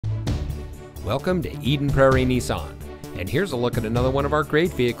Welcome to Eden Prairie Nissan, and here's a look at another one of our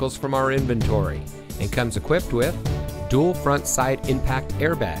great vehicles from our inventory. It comes equipped with dual front side impact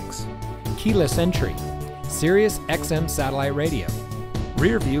airbags, keyless entry, Sirius XM satellite radio,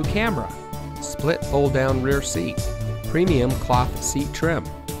 rear view camera, split fold down rear seat, premium cloth seat trim,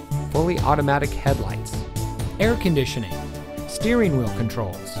 fully automatic headlights, air conditioning, steering wheel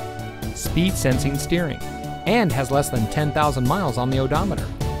controls, speed sensing steering, and has less than 10,000 miles on the odometer.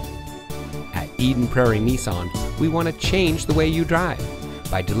 At Eden Prairie Nissan, we want to change the way you drive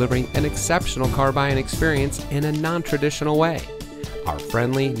by delivering an exceptional car buying experience in a non-traditional way. Our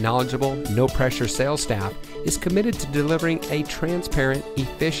friendly, knowledgeable, no-pressure sales staff is committed to delivering a transparent,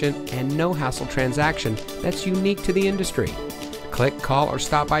 efficient, and no-hassle transaction that's unique to the industry. Click, call, or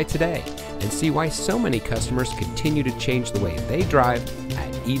stop by today and see why so many customers continue to change the way they drive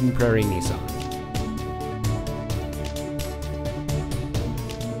at Eden Prairie Nissan.